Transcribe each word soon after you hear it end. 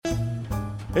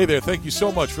Hey there, thank you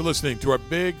so much for listening to our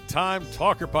Big Time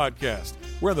Talker podcast.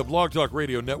 We're on the Blog Talk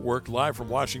Radio Network, live from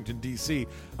Washington, D.C.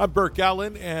 I'm Burke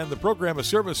Allen, and the program is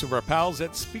service of our pals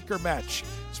at Speaker Match.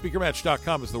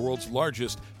 SpeakerMatch.com is the world's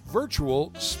largest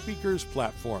virtual speakers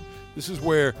platform. This is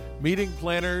where meeting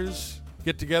planners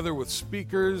get together with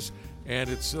speakers, and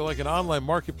it's like an online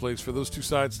marketplace for those two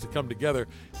sides to come together,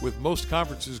 with most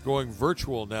conferences going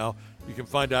virtual now. You can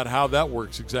find out how that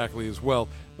works exactly as well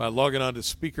by logging on to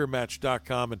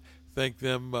SpeakerMatch.com, and thank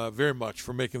them very much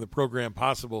for making the program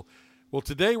possible. Well,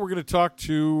 today we're going to talk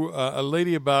to a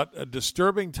lady about a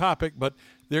disturbing topic, but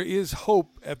there is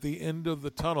hope at the end of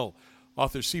the tunnel.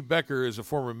 Author C. Becker is a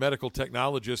former medical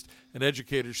technologist and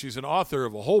educator. She's an author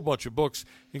of a whole bunch of books,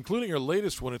 including her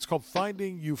latest one. It's called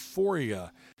Finding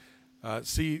Euphoria.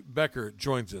 C. Becker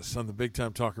joins us on the Big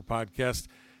Time Talker podcast.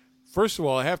 First of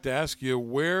all, I have to ask you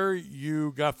where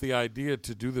you got the idea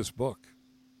to do this book.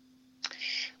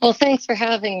 Well, thanks for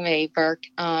having me, Burke,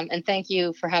 and thank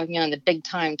you for having me on the Big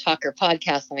Time Talker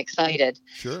podcast. I'm excited.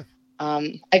 Sure.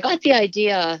 I got the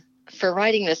idea for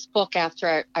writing this book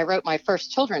after I wrote my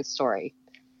first children's story,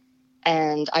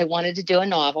 and I wanted to do a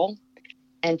novel,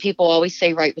 and people always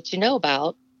say, write what you know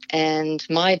about, and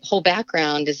my whole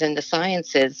background is in the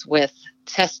sciences with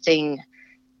testing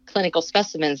clinical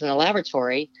specimens in the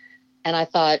laboratory. And I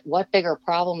thought, what bigger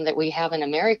problem that we have in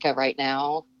America right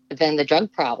now than the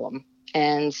drug problem?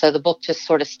 And so the book just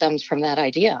sort of stems from that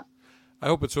idea. I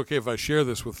hope it's okay if I share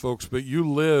this with folks, but you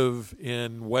live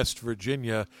in West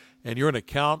Virginia, and you're in a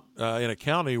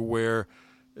county where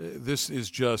this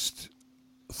is just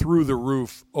through the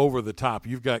roof, over the top.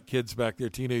 You've got kids back there,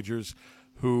 teenagers,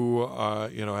 who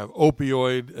have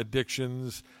opioid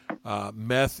addictions.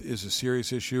 Meth is a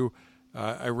serious issue.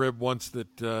 I read once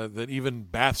that even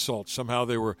bath salts, somehow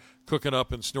they were cooking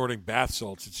up and snorting bath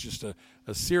salts. It's just a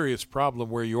serious problem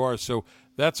where you are. So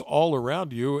that's all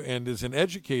around you. And as an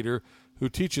educator who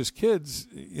teaches kids,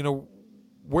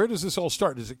 where does this all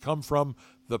start? Does it come from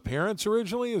the parents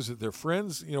originally? Is it their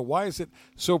friends? Why is it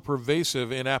so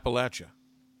pervasive in Appalachia?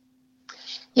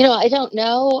 I don't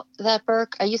know that,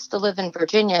 Burke. I used to live in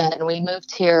Virginia, and we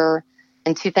moved here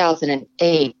in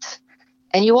 2008.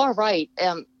 And you are right.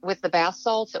 With the bath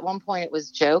salts, at one point it was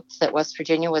joked that West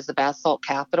Virginia was the bath salt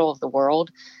capital of the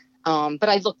world. But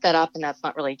I looked that up, and that's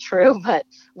not really true. But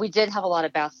we did have a lot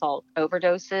of bath salt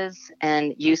overdoses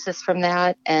and uses from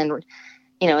that. And,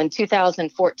 in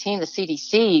 2014, the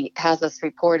CDC has us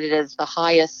reported as the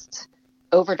highest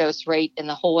overdose rate in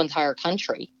the whole entire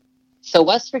country. So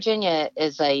West Virginia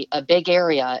is a big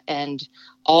area, and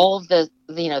all of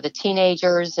the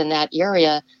teenagers in that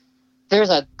area, there's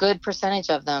a good percentage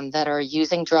of them that are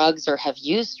using drugs or have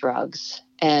used drugs.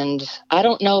 And I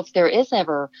don't know if there is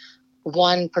ever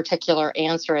one particular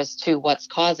answer as to what's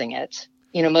causing it.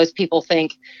 Most people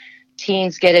think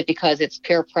teens get it because it's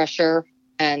peer pressure.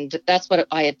 And that's what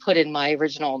I had put in my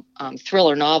original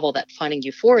thriller novel, that Finding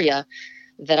Euphoria,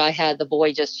 that I had the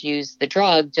boy just use the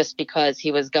drug just because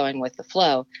he was going with the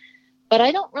flow. But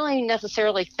I don't really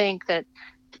necessarily think that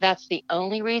that's the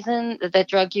only reason that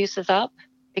drug use is up.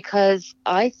 Because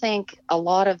I think a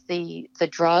lot of the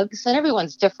drugs, and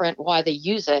everyone's different why they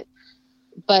use it,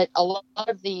 but a lot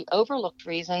of the overlooked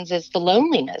reasons is the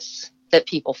loneliness that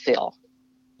people feel.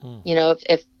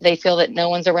 If they feel that no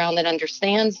one's around that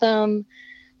understands them,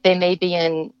 they may be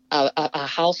in a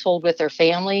household with their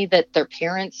family that their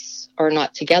parents are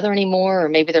not together anymore, or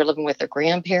maybe they're living with their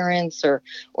grandparents or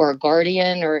a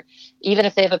guardian, or even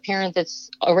if they have a parent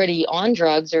that's already on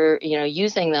drugs or,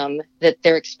 using them, that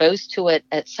they're exposed to it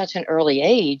at such an early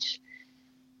age.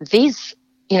 These,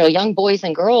 young boys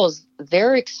and girls,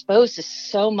 they're exposed to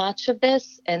so much of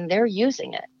this, and they're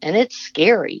using it, and it's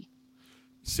scary.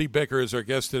 C. Becker is our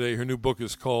guest today. Her new book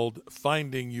is called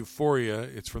Finding Euphoria.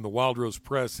 It's from the Wild Rose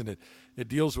Press, and it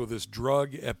deals with this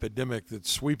drug epidemic that's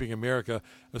sweeping America,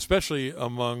 especially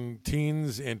among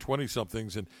teens and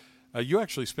 20-somethings. And you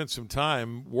actually spent some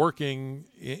time working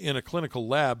in a clinical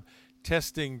lab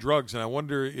testing drugs, and I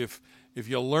wonder if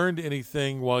you learned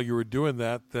anything while you were doing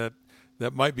that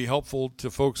might be helpful to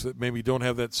folks that maybe don't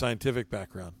have that scientific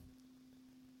background.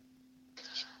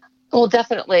 Well,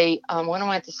 definitely. When I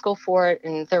went to school for it,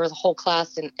 and there was a whole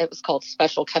class, and it was called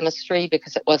special chemistry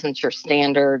because it wasn't your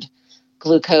standard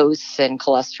glucose and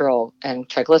cholesterol and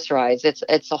triglycerides.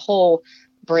 It's a whole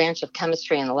branch of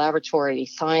chemistry in the laboratory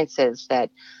sciences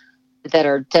that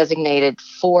are designated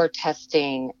for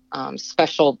testing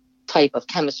special type of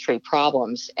chemistry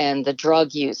problems. And the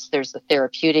drug use, there's the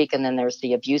therapeutic, and then there's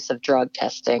the abusive drug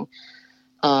testing.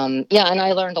 And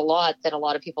I learned a lot that a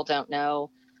lot of people don't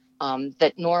know.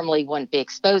 That normally wouldn't be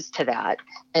exposed to that.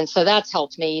 And so that's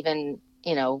helped me even,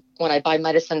 when I buy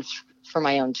medicine for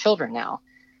my own children now.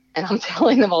 And I'm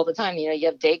telling them all the time, you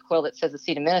have Dayquil that says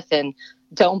acetaminophen,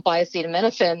 don't buy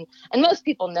acetaminophen. And most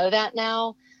people know that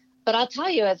now. But I'll tell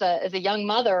you, as a young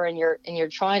mother, and you're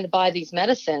trying to buy these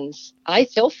medicines, I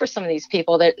feel for some of these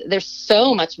people that there's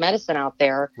so much medicine out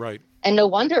there. Right. And no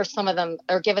wonder some of them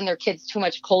are giving their kids too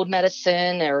much cold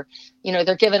medicine, or,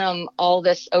 they're giving them all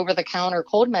this over-the-counter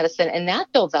cold medicine, and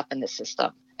that builds up in the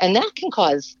system. And that can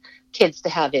cause kids to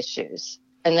have issues.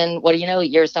 And then what do you know,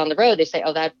 years down the road, they say,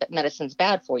 oh, that medicine's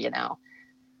bad for you now.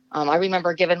 I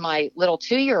remember giving my little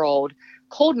 2-year-old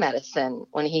cold medicine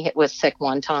when he was sick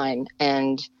one time.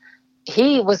 And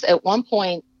he was at one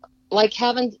point like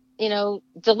having,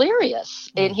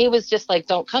 delirious. And he was just like,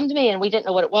 don't come to me. And we didn't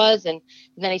know what it was. And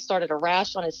then he started a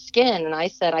rash on his skin. And I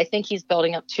said, I think he's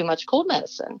building up too much cold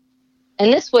medicine.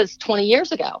 And this was 20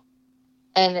 years ago.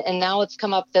 And now it's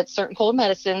come up that certain cold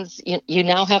medicines, you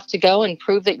now have to go and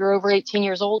prove that you're over 18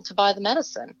 years old to buy the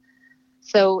medicine.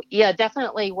 So, yeah,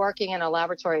 definitely working in a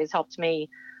laboratory has helped me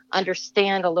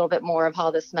understand a little bit more of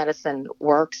how this medicine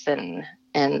works and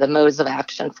the modes of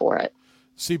action for it.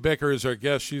 C. Baker is our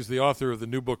guest. She's the author of the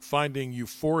new book, Finding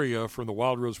Euphoria, from the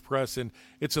Wild Rose Press. And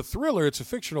it's a thriller. It's a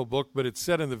fictional book, but it's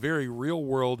set in the very real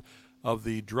world of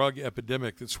the drug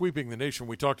epidemic that's sweeping the nation.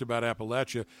 We talked about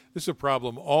Appalachia. This is a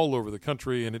problem all over the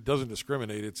country, and it doesn't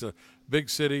discriminate. It's a big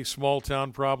city, small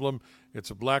town problem. It's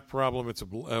a black problem. It's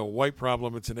a white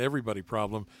problem. It's an everybody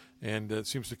problem, and it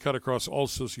seems to cut across all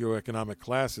socioeconomic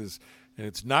classes, and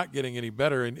it's not getting any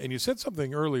better. And you said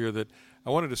something earlier that I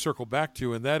wanted to circle back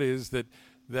to, and that is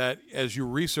that as you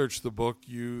researched the book,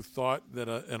 you thought that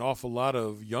an awful lot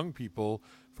of young people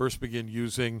first begin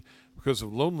using because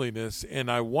of loneliness.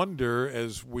 And I wonder,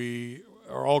 as we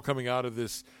are all coming out of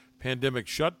this pandemic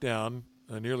shutdown,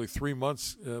 nearly 3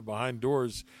 months behind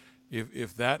doors,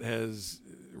 if that has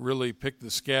really picked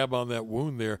the scab on that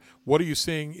wound there. What are you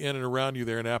seeing in and around you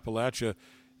there in Appalachia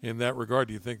in that regard?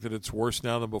 Do you think that it's worse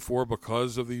now than before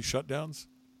because of these shutdowns?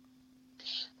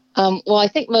 Well, I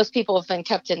think most people have been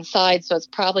kept inside, so it's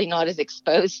probably not as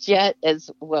exposed yet as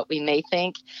what we may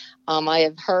think. I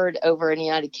have heard over in the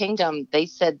United Kingdom, they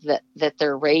said that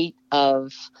their rate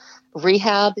of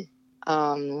rehab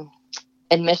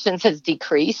admissions has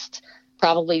decreased,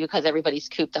 probably because everybody's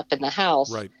cooped up in the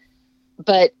house. Right.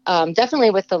 But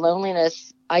definitely with the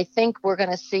loneliness, I think we're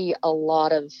going to see a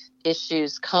lot of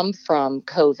issues come from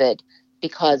COVID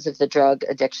because of the drug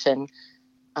addiction.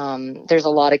 There's a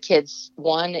lot of kids.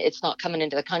 One, it's not coming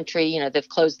into the country. They've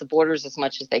closed the borders as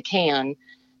much as they can.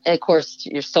 And of course,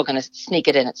 you're still going to sneak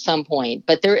it in at some point.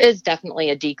 But there is definitely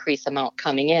a decreased amount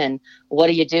coming in. What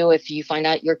do you do if you find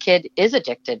out your kid is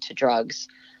addicted to drugs?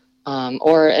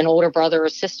 Or an older brother or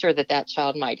sister that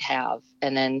child might have?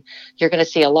 And then you're going to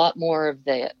see a lot more of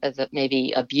the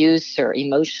maybe abuse or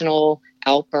emotional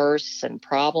outbursts and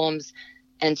problems.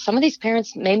 And some of these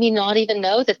parents maybe not even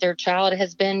know that their child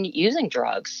has been using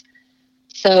drugs.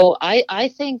 So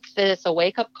I think that it's a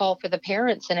wake-up call for the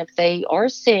parents. And if they are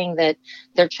seeing that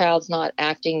their child's not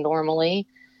acting normally,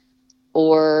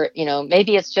 or,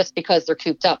 maybe it's just because they're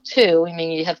cooped up too. I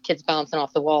mean, you have kids bouncing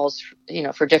off the walls,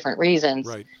 for different reasons.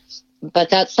 Right.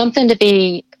 But that's something to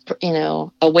be,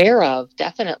 aware of,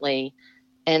 definitely.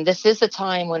 And this is a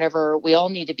time whenever we all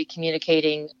need to be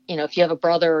communicating. If you have a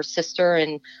brother or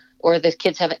sister or the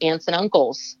kids have aunts and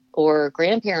uncles or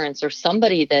grandparents or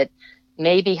somebody that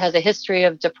maybe has a history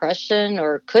of depression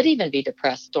or could even be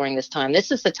depressed during this time, this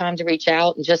is the time to reach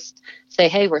out and just say,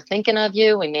 hey, we're thinking of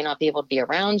you. We may not be able to be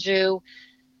around you,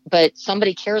 but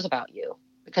somebody cares about you.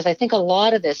 Because I think a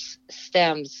lot of this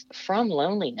stems from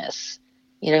loneliness.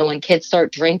 When kids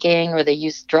start drinking or they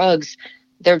use drugs,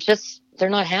 they're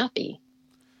not happy.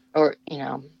 Or,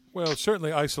 Well,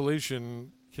 certainly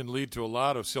isolation can lead to a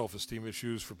lot of self-esteem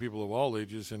issues for people of all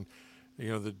ages, and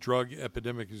the drug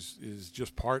epidemic is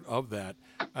just part of that.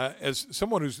 As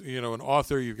someone who's an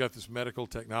author, you've got this medical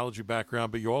technology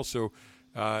background, but you also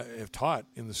have taught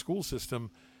in the school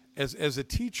system. As a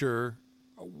teacher,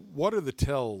 what are the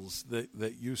tells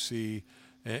that you see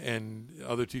and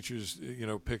other teachers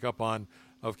pick up on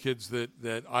of kids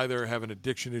that either have an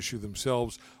addiction issue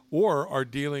themselves or are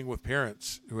dealing with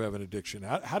parents who have an addiction?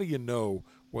 How do you know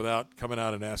without coming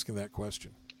out and asking that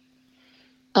question?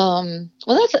 Well,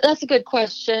 that's a good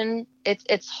question.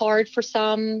 It's hard for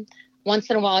some. Once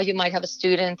in a while, you might have a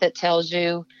student that tells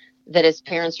you that his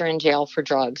parents are in jail for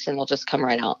drugs, and they'll just come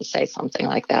right out and say something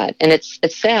like that. And it's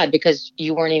sad because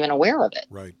you weren't even aware of it.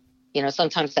 Right.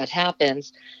 Sometimes that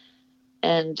happens.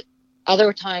 And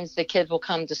other times the kid will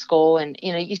come to school and,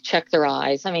 you check their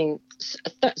eyes. I mean,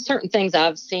 certain things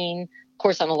I've seen, of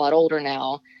course, I'm a lot older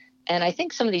now. And I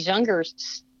think some of these younger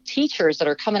teachers that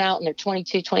are coming out and they're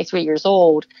 22, 23 years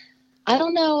old, I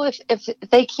don't know if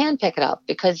they can pick it up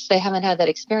because they haven't had that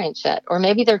experience yet, or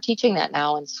maybe they're teaching that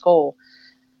now in school.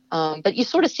 But you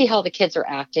sort of see how the kids are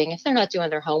acting. If they're not doing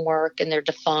their homework and they're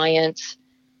defiant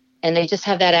and they just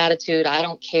have that attitude, I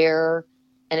don't care,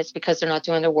 and it's because they're not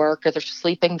doing their work or they're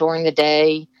sleeping during the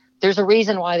day. There's a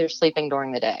reason why they're sleeping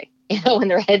during the day. When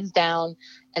their head's down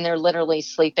and they're literally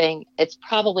sleeping, it's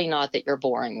probably not that you're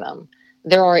boring them.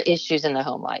 There are issues in the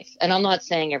home life. And I'm not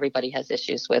saying everybody has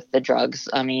issues with the drugs.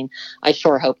 I mean, I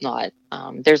sure hope not.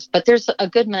 There's a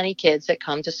good many kids that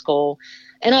come to school,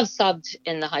 and I've subbed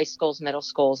in the high schools, middle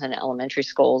schools, and elementary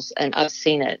schools, and I've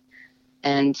seen it.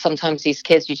 And sometimes these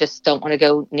kids, you just don't want to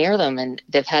go near them, and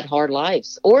they've had hard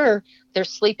lives, or they're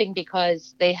sleeping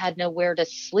because they had nowhere to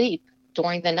sleep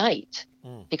during the night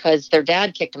because their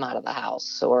dad kicked them out of the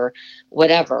house or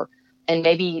whatever. And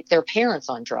maybe their parents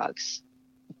on drugs.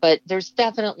 But there's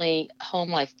definitely home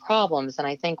life problems. And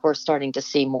I think we're starting to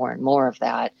see more and more of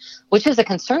that, which is a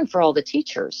concern for all the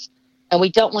teachers. And we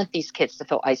don't want these kids to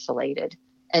feel isolated.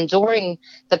 And during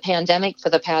the pandemic for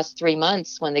the past 3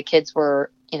 months, when the kids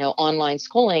were, online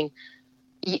schooling,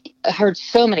 I heard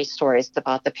so many stories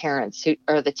about the parents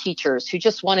or the teachers who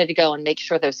just wanted to go and make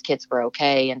sure those kids were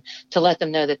okay and to let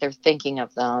them know that they're thinking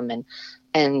of them.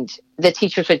 And the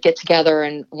teachers would get together,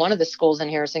 and one of the schools in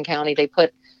Harrison County, they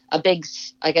put a big,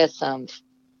 I guess,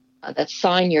 that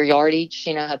sign your yardage,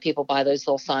 how people buy those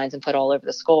little signs and put all over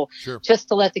the school, Sure. Just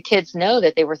to let the kids know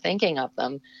that they were thinking of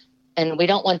them. And we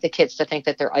don't want the kids to think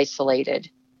that they're isolated.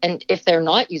 And if they're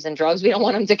not using drugs, we don't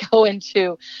want them to go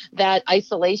into that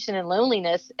isolation and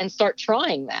loneliness and start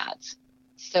trying that.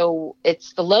 So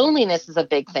it's the loneliness is a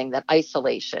big thing, that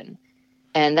isolation.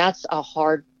 And that's a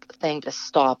hard thing to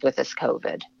stop with this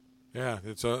COVID. Yeah,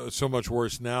 it's so much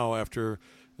worse now after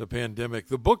the pandemic.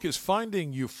 The book is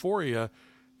Finding Euphoria.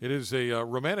 It is a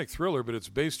romantic thriller, but it's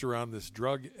based around this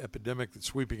drug epidemic that's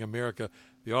sweeping America.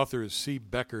 The author is C.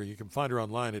 Becker. You can find her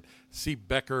online at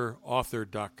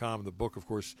cbeckerauthor.com. The book, of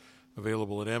course,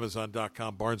 available at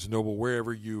Amazon.com, Barnes & Noble,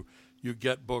 wherever you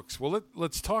get books. Well,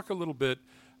 let's talk a little bit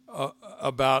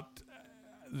about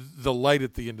the light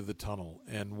at the end of the tunnel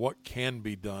and what can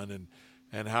be done,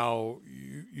 and how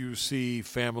you see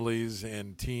families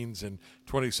and teens and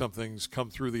 20-somethings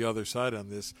come through the other side on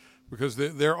this, because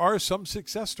there are some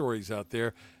success stories out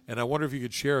there, and I wonder if you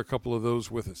could share a couple of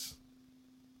those with us.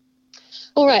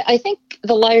 All right. I think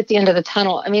the light at the end of the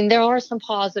tunnel, there are some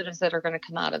positives that are going to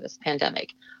come out of this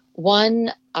pandemic.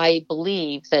 One, I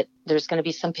believe that there's going to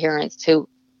be some parents who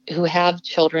have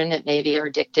children that maybe are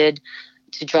addicted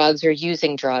to drugs or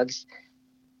using drugs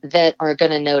that are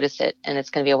going to notice it, and it's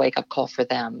going to be a wake-up call for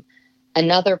them.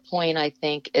 Another point, I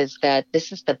think, is that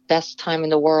this is the best time in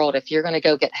the world if you're going to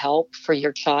go get help for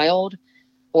your child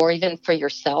or even for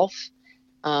yourself.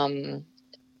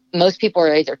 Most people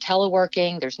are either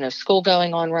teleworking, there's no school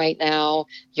going on right now,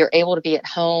 you're able to be at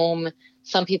home.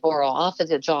 Some people are off of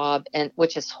the job, and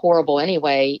which is horrible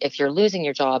anyway if you're losing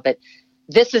your job. But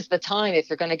this is the time, if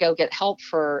you're going to go get help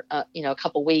for a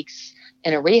couple weeks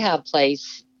in a rehab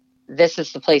place, this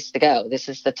is the place to go. This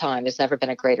is the time. There's never been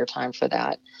a greater time for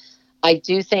that. I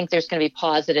do think there's going to be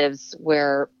positives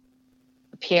where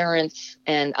parents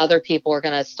and other people are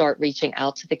going to start reaching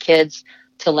out to the kids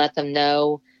to let them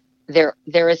know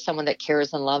there is someone that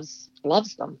cares and loves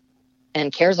them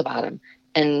and cares about them.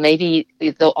 And maybe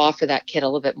they'll offer that kid a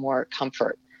little bit more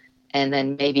comfort. And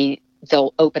then maybe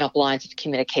they'll open up lines of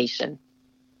communication.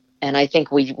 And I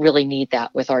think we really need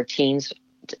that with our teens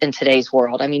in today's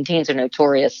world. Teens are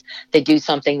notorious. They do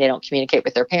something, they don't communicate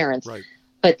with their parents. Right.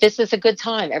 But this is a good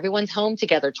time. Everyone's home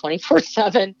together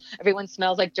 24/7. Everyone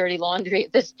smells like dirty laundry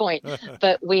at this point.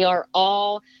 But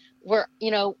the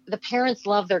parents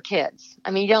love their kids.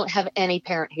 You don't have any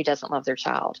parent who doesn't love their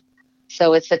child.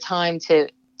 So it's a time to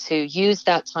use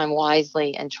that time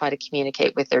wisely and try to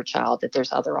communicate with their child that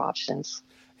there's other options.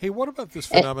 Hey, what about this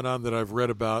phenomenon that I've read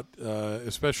about,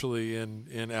 especially in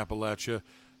Appalachia,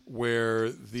 where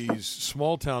these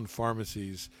small-town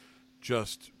pharmacies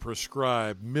just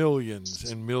prescribe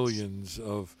millions and millions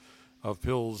of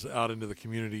pills out into the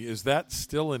community? Is that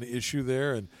still an issue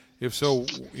there? And if so,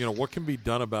 what can be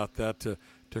done about that to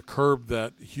curb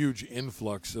that huge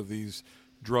influx of these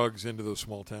drugs into those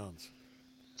small towns?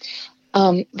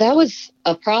 That was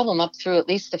a problem up through at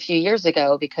least a few years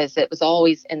ago, because it was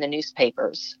always in the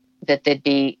newspapers that there'd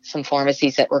be some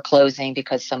pharmacies that were closing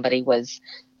because somebody was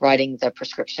writing the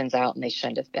prescriptions out and they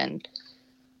shouldn't have been.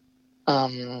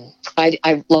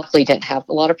 I luckily didn't have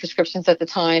a lot of prescriptions at the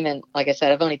time. And like I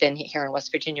said, I've only been here in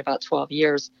West Virginia about 12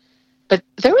 years. But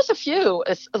there was a few,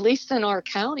 at least in our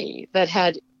county, that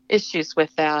had issues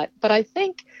with that. But I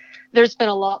think there's been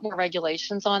a lot more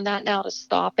regulations on that now to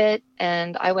stop it.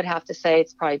 And I would have to say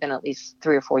it's probably been at least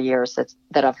 3 or 4 years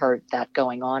that I've heard that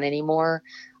going on anymore.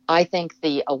 I think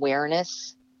the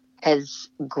awareness has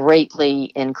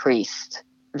greatly increased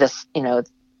this,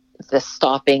 the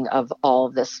stopping of all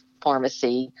of this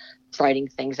pharmacy writing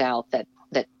things out that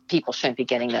people shouldn't be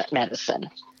getting that medicine.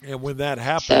 And when that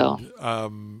happened,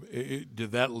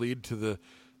 did that lead to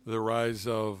the rise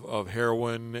of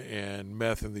heroin and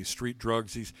meth and these street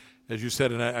drugs? As you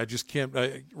said, and I just can't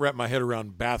wrap my head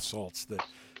around bath salts, that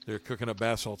they're cooking up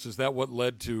bath salts. Is that what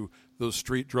led to those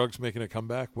street drugs making a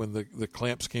comeback when the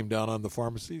clamps came down on the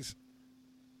pharmacies?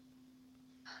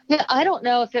 Yeah, I don't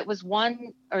know if it was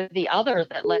one or the other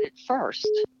that led it first,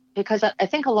 because I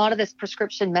think a lot of this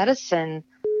prescription medicine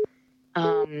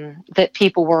that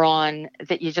people were on,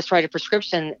 that you just write a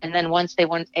prescription, and then once they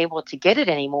weren't able to get it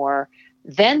anymore,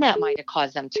 then that might have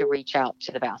caused them to reach out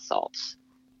to the bath salts,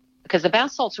 because the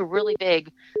bath salts were really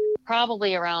big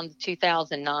probably around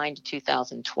 2009 to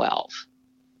 2012.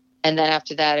 And then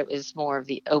after that, it was more of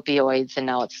the opioids, and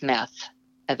now it's meth.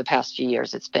 At the past few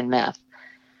years, it's been meth.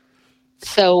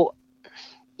 So,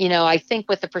 I think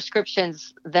with the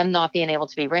prescriptions, them not being able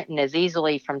to be written as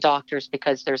easily from doctors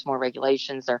because there's more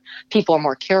regulations or people are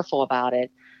more careful about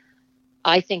it,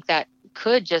 I think that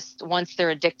could just, once they're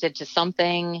addicted to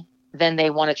something, then they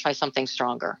want to try something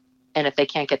stronger. And if they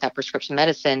can't get that prescription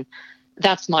medicine,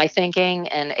 that's my thinking.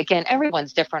 And again,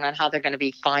 everyone's different on how they're going to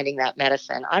be finding that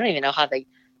medicine. I don't even know how they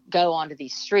go onto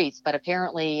these streets, but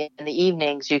apparently in the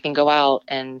evenings you can go out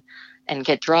and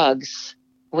get drugs,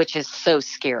 which is so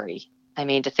scary. I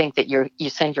mean, to think that you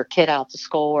send your kid out to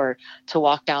school or to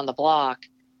walk down the block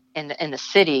in the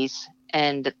cities,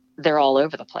 and they're all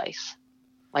over the place.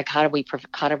 Like, how do we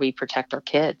protect our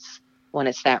kids when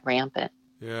it's that rampant?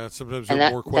 Yeah, sometimes there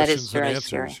are more questions than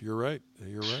answers. Scary. You're right.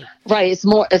 Right.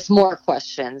 It's more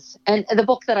questions. And the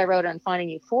book that I wrote on finding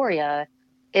euphoria,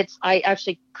 I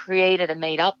actually created a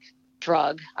made up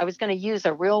drug. I was going to use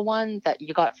a real one that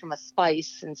you got from a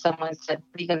spice, and someone said,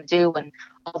 what are you going to do when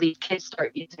all these kids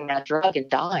start using that drug and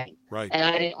dying? Right. And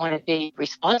I didn't want to be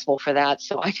responsible for that,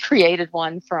 so I created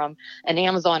one from an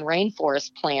Amazon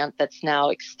rainforest plant that's now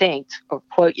extinct, or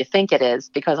quote, you think it is,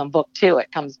 because on book 2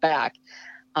 it comes back.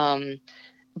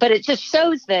 But it just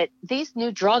shows that these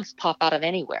new drugs pop out of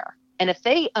anywhere, and if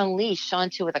they unleash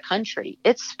onto the country,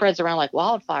 it spreads around like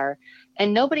wildfire.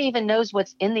 And nobody even knows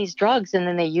what's in these drugs, and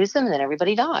then they use them, and then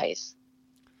everybody dies.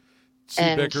 C.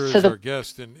 Becker is our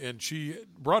guest, and she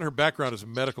brought her background as a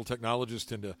medical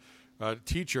technologist and a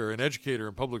teacher and educator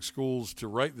in public schools to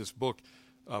write this book,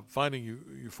 Finding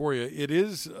Euphoria. It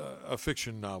is a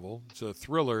fiction novel. It's a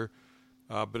thriller,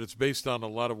 but it's based on a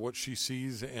lot of what she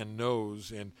sees and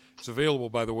knows, and it's available,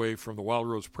 by the way, from the Wild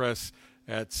Rose Press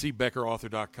at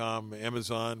cbeckerauthor.com,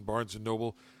 Amazon, Barnes &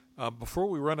 Noble. Before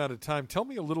we run out of time, tell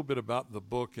me a little bit about the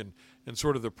book and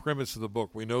sort of the premise of the book.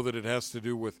 We know that it has to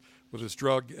do with this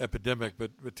drug epidemic,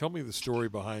 but tell me the story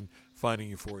behind Finding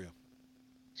Euphoria.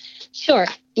 Sure.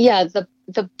 Yeah,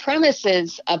 the premise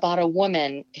is about a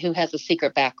woman who has a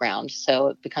secret background, so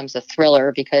it becomes a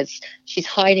thriller because she's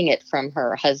hiding it from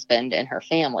her husband and her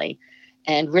family.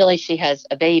 And really, she has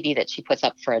a baby that she puts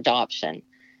up for adoption.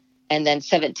 And then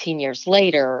 17 years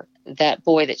later, that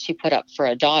boy that she put up for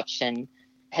adoption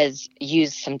has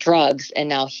used some drugs, and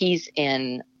now he's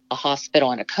in a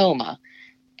hospital in a coma.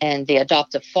 And the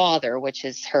adoptive father, which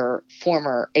is her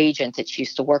former agent that she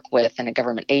used to work with in a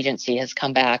government agency, has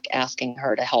come back asking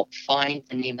her to help find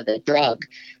the name of the drug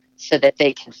so that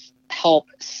they can help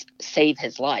save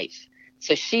his life.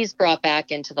 So she's brought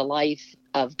back into the life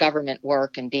of government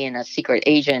work and being a secret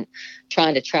agent,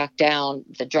 trying to track down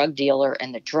the drug dealer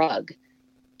and the drug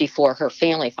before her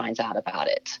family finds out about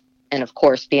it. And of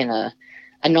course, being a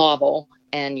novel,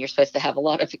 and you're supposed to have a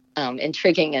lot of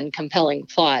intriguing and compelling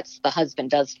plots, the husband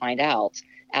does find out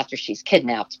after she's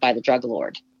kidnapped by the drug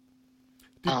lord.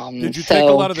 Did you take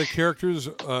a lot of the characters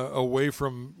away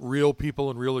from real people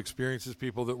and real experiences,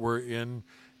 people that were in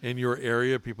your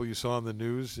area, people you saw on the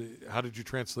news? How did you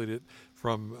translate it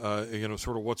from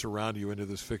sort of what's around you into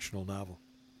this fictional novel?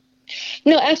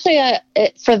 No, actually,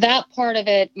 for that part of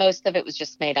it, most of it was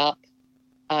just made up.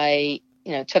 I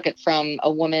took it from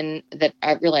a woman that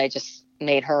I just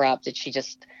made her up, that she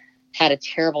just had a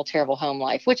terrible, terrible home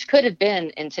life, which could have been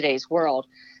in today's world.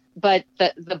 But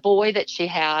the boy that she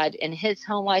had in his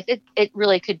home life, it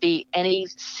really could be any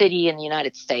city in the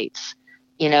United States.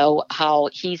 How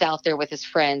he's out there with his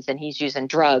friends and he's using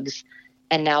drugs,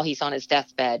 and now he's on his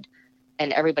deathbed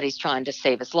and everybody's trying to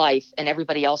save his life, and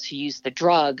everybody else who used the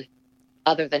drug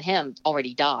other than him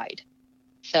already died.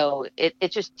 So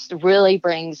it just really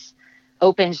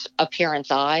opens a parent's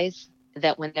eyes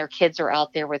that when their kids are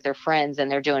out there with their friends and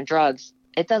they're doing drugs,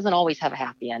 it doesn't always have a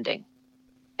happy ending.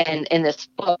 And in this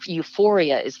book,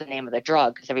 Euphoria is the name of the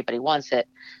drug because everybody wants it.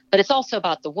 But it's also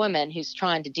about the woman who's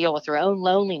trying to deal with her own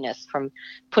loneliness from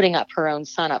putting up her own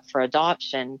son up for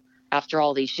adoption. After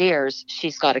all these years,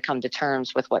 she's got to come to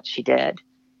terms with what she did.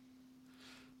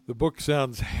 The book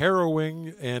sounds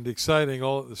harrowing and exciting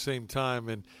all at the same time.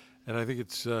 And I think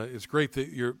it's great that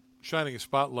you're shining a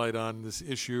spotlight on this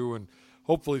issue, and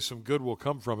hopefully some good will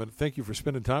come from it. Thank you for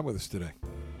spending time with us today.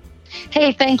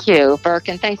 Hey, thank you, Burke,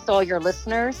 and thanks to all your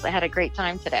listeners. I had a great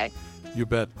time today. You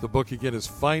bet. The book, again, is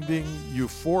Finding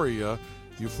Euphoria.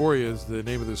 Euphoria is the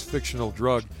name of this fictional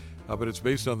drug, but it's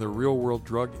based on the real-world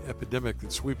drug epidemic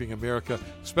that's sweeping America,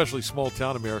 especially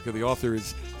small-town America. The author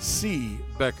is C.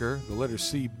 Becker, the letter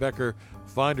C. Becker.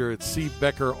 Find her at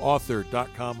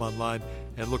cbeckerauthor.com online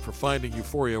and look for Finding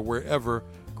Euphoria wherever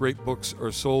great books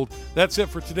are sold. That's it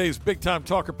for today's Big Time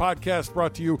Talker podcast,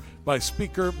 brought to you by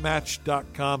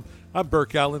SpeakerMatch.com. I'm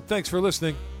Burke Allen. Thanks for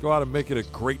listening. Go out and make it a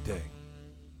great day.